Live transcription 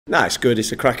No, it's good.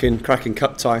 It's a cracking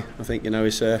cup tie. I think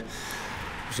it's a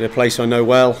place I know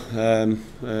well. A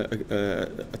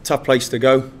tough place to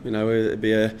go. It'd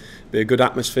be a good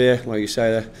atmosphere, like you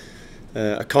say.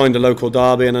 A kind of local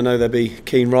derby, and I know there'll be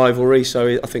keen rivalry.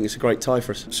 So I think it's a great tie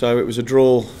for us. So it was a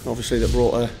draw, obviously, that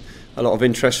brought a lot of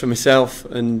interest for myself,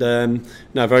 and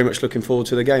no, very much looking forward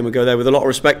to the game. We go there with a lot of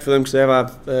respect for them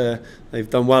because they've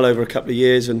done well over a couple of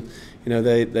years, and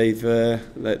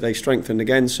they strengthened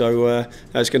again. So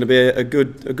it's going to be a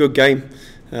good game.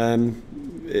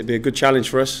 It'd be a good challenge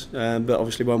for us, but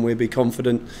obviously one we'd be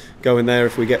confident going there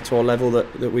if we get to our level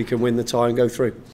that we can win the tie and go through.